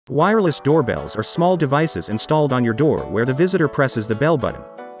Wireless doorbells are small devices installed on your door where the visitor presses the bell button,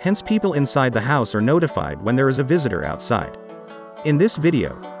 hence people inside the house are notified when there is a visitor outside. In this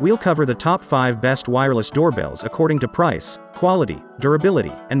video, we'll cover the top 5 best wireless doorbells according to price, quality,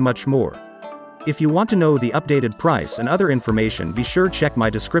 durability, and much more. If you want to know the updated price and other information, be sure check my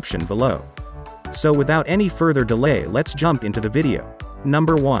description below. So without any further delay, let's jump into the video.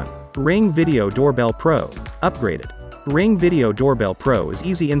 Number 1. Ring Video Doorbell Pro, Upgraded. Ring Video Doorbell Pro is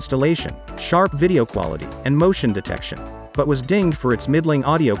easy installation, sharp video quality, and motion detection, but was dinged for its middling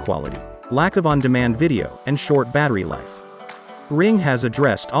audio quality, lack of on-demand video, and short battery life. Ring has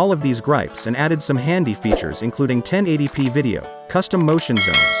addressed all of these gripes and added some handy features including 1080p video, custom motion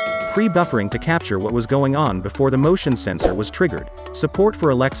zones, pre-buffering to capture what was going on before the motion sensor was triggered, support for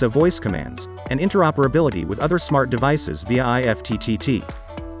Alexa voice commands, and interoperability with other smart devices via IFTTT.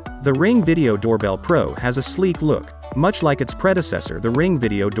 The Ring Video Doorbell Pro has a sleek look, much like its predecessor the Ring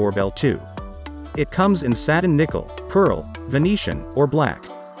Video Doorbell 2. It comes in satin nickel, pearl, Venetian, or black.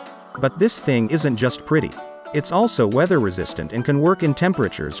 But this thing isn't just pretty. It's also weather resistant and can work in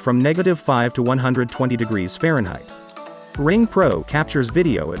temperatures from -5 to 120 degrees Fahrenheit. Ring Pro captures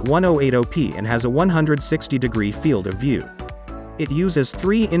video at 1080p and has a 160-degree field of view. It uses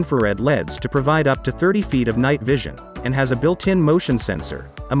 3 infrared LEDs to provide up to 30 feet of night vision, and has a built-in motion sensor,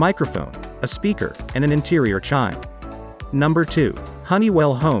 a microphone, a speaker, and an interior chime. Number 2.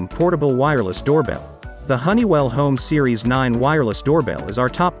 Honeywell Home Portable Wireless Doorbell. The Honeywell Home Series 9 wireless doorbell is our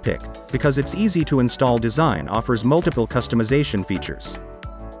top pick, because its easy-to-install design offers multiple customization features.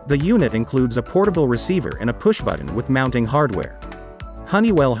 The unit includes a portable receiver and a push button with mounting hardware.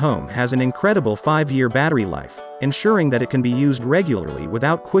 Honeywell Home has an incredible 5-year battery life, ensuring that it can be used regularly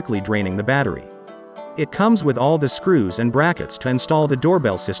without quickly draining the battery. It comes with all the screws and brackets to install the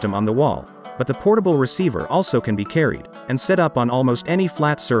doorbell system on the wall, but the portable receiver also can be carried and set up on almost any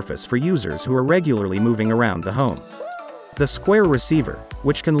flat surface for users who are regularly moving around the home. The square receiver,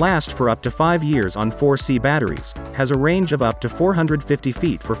 which can last for up to 5 years on 4C batteries, has a range of up to 450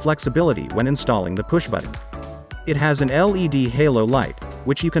 feet for flexibility when installing the push button. It has an LED halo light,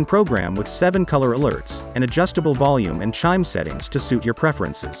 which you can program with 7 color alerts, and adjustable volume and chime settings to suit your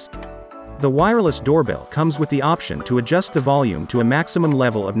preferences. The wireless doorbell comes with the option to adjust the volume to a maximum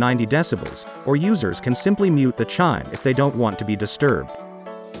level of 90 decibels, or users can simply mute the chime if they don't want to be disturbed.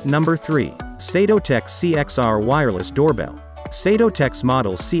 Number 3. Sadotech CXR Wireless Doorbell. Sadotech's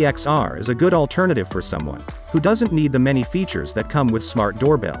model CXR is a good alternative for someone who doesn't need the many features that come with smart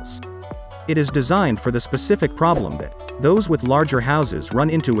doorbells. It is designed for the specific problem that those with larger houses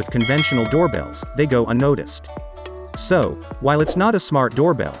run into with conventional doorbells: they go unnoticed. So, while it's not a smart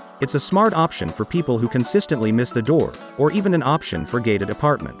doorbell, it's a smart option for people who consistently miss the door, or even an option for gated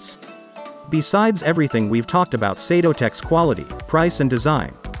apartments. Besides everything we've talked about Sadotech's quality, price and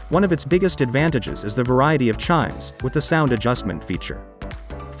design, one of its biggest advantages is the variety of chimes, with the sound adjustment feature.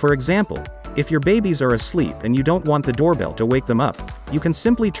 For example, if your babies are asleep and you don't want the doorbell to wake them up, you can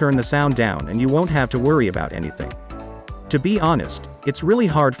simply turn the sound down and you won't have to worry about anything. To be honest, it's really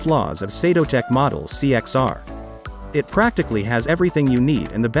hard flaws of Sadotech model CXR. It practically has everything you need,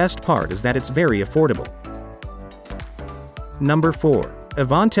 and the best part is that it's very affordable. Number 4.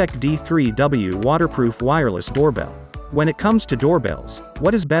 Avantech D3W Waterproof Wireless Doorbell. When it comes to doorbells,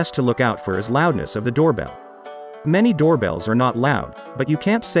 what is best to look out for is loudness of the doorbell. Many doorbells are not loud, but you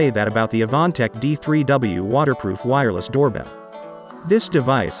can't say that about the Avantech D3W Waterproof Wireless Doorbell. This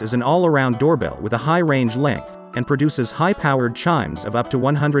device is an all-around doorbell with a high range length, and produces high-powered chimes of up to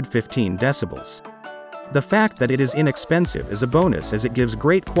 115 decibels. The fact that it is inexpensive is a bonus, as it gives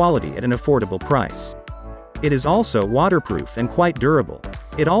great quality at an affordable price. It is also waterproof and quite durable.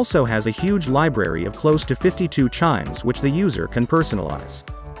 It also has a huge library of close to 52 chimes which the user can personalize.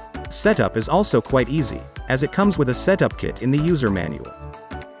 Setup is also quite easy, as it comes with a setup kit in the user manual.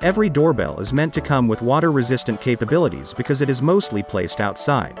 Every doorbell is meant to come with water-resistant capabilities because it is mostly placed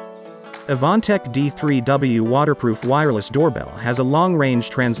outside. Avantech D3W Waterproof Wireless Doorbell has a long-range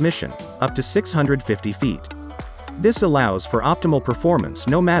transmission, up to 650 feet. This allows for optimal performance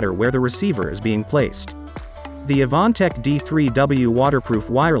no matter where the receiver is being placed. The Avantech D3W Waterproof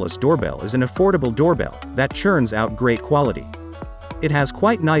Wireless Doorbell is an affordable doorbell that churns out great quality. It has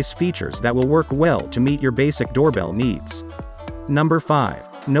quite nice features that will work well to meet your basic doorbell needs. Number 5.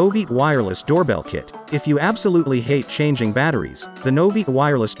 Novit Wireless Doorbell Kit. If you absolutely hate changing batteries, the Novit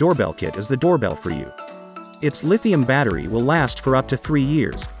Wireless Doorbell Kit is the doorbell for you. Its lithium battery will last for up to 3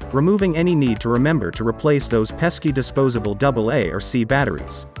 years, removing any need to remember to replace those pesky disposable AA or C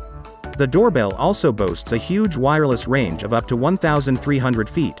batteries. The doorbell also boasts a huge wireless range of up to 1,300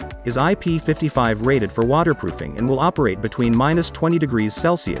 feet, is IP55 rated for waterproofing and will operate between -20 degrees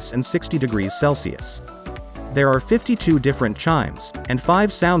Celsius and 60 degrees Celsius. There are 52 different chimes, and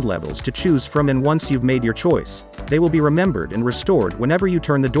 5 sound levels to choose from, and once you've made your choice, they will be remembered and restored whenever you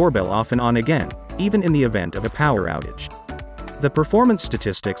turn the doorbell off and on again, even in the event of a power outage. The performance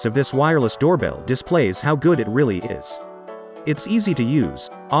statistics of this wireless doorbell displays how good it really is. It's easy to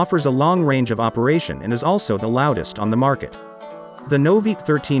use, offers a long range of operation, and is also the loudest on the market. The Novit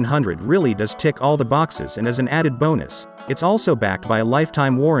 1300 really does tick all the boxes, and as an added bonus, it's also backed by a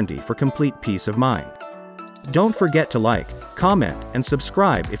lifetime warranty for complete peace of mind. Don't forget to like, comment, and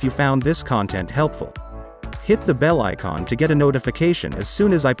subscribe if you found this content helpful. Hit the bell icon to get a notification as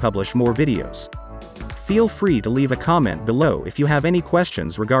soon as I publish more videos. Feel free to leave a comment below if you have any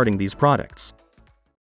questions regarding these products.